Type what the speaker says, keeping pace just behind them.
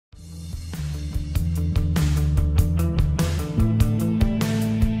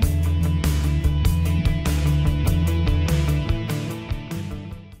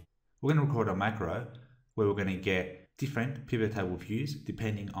we're going to record a macro where we're going to get different pivot table views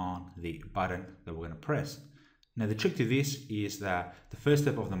depending on the button that we're going to press. Now the trick to this is that the first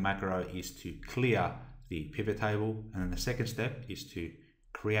step of the macro is to clear the pivot table, and then the second step is to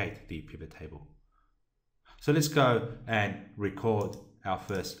create the pivot table. So let's go and record our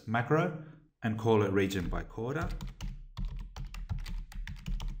first macro and call it region by quarter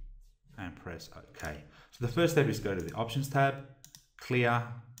and press OK. So the first step is go to the options tab, clear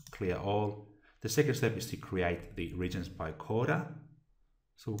all. The second step is to create the regions by quarter.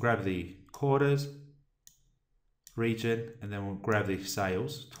 So we'll grab the quarters, region, and then we'll grab the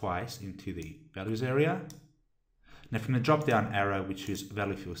sales twice into the values area. Now from the drop down arrow we choose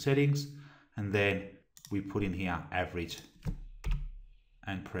value field settings, and then we put in here average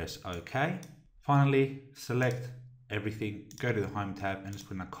and press OK. Finally select everything, go to the home tab and just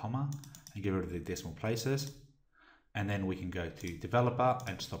put in a comma and get rid of the decimal places, and then we can go to developer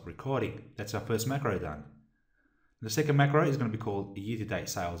and stop recording. That's our first macro done. The second macro is going to be called year-to-date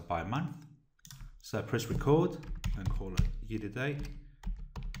sales by month. So press record and call it year-to-date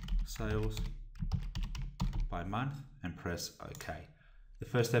sales by month and press OK. The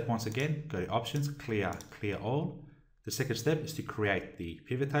first step, once again, go to options, clear all. The second step is to create the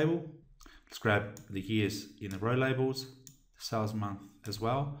pivot table. Let's grab the years in the row labels, the sales month as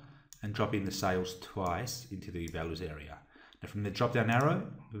well, and drop in the sales twice into the values area. Now from the drop down arrow,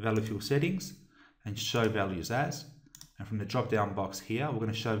 value field settings and show values as, and from the drop down box here we're going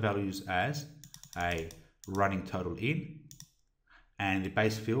to show values as a running total in, and the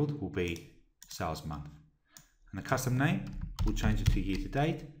base field will be sales month, and the custom name we'll change it to year to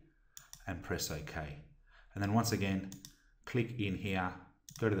date and press OK. And then once again click in here,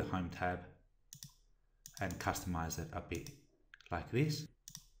 go to the home tab and customize it a bit like this.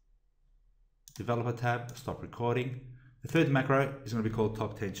 Developer tab, stop recording. The third macro is going to be called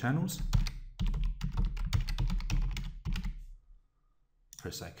top 10 channels.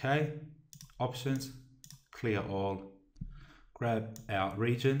 Press OK. Options, clear all. Grab our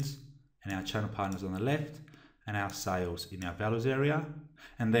regions and our channel partners on the left and our sales in our values area.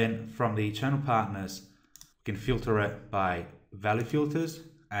 And then from the channel partners, we can filter it by value filters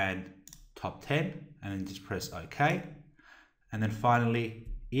and top 10, and then just press OK. And then finally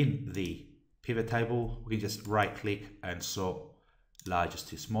in the pivot table, we can just right click and sort largest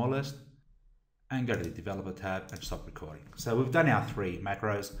to smallest and go to the developer tab and stop recording. So we've done our three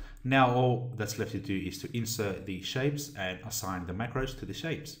macros. Now all that's left to do is to insert the shapes and assign the macros to the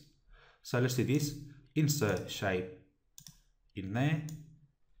shapes. So let's do this. Insert shape in there,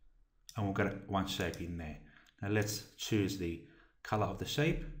 and we'll get one shape in there. Now let's choose the color of the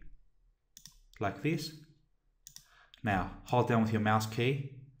shape like this. Now hold down with your mouse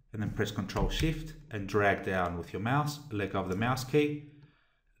key and then press Ctrl Shift and drag down with your mouse, let go of the mouse key.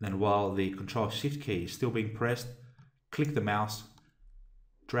 Then while the Ctrl Shift key is still being pressed, click the mouse,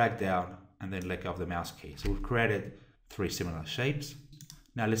 drag down, and then let go of the mouse key. So we've created three similar shapes.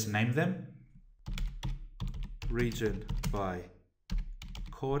 Now let's name them. Region by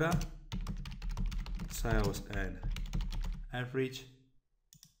quarter, sales and average,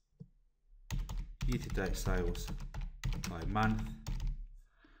 year-to-date sales by month,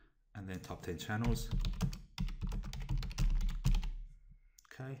 and then top 10 channels.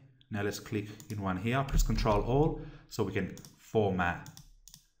 Okay, now let's click in one here, press Ctrl All so we can format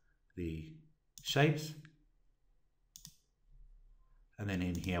the shapes, and then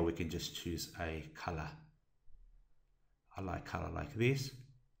in here we can just choose a color. I like color like this,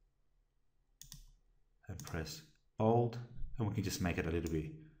 and press bold, and we can just make it a little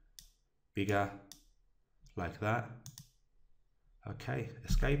bit bigger like that. Okay,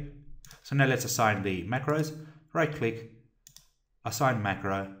 escape. So now let's assign the macros. Right click, assign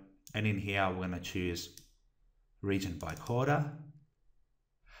macro, and in here we're going to choose region by quarter,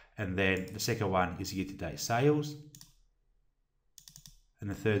 and then the second one is year-to-date sales, and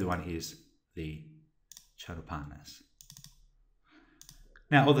the third one is the channel partners.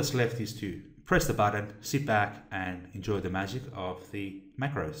 Now all that's left is to press the button, sit back and enjoy the magic of the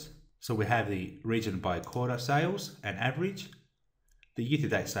macros. So we have the region by quarter sales and average, the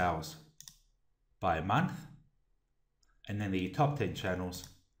year-to-date sales by month, and then the top 10 channels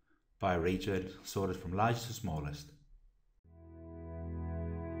by region sorted from largest to smallest.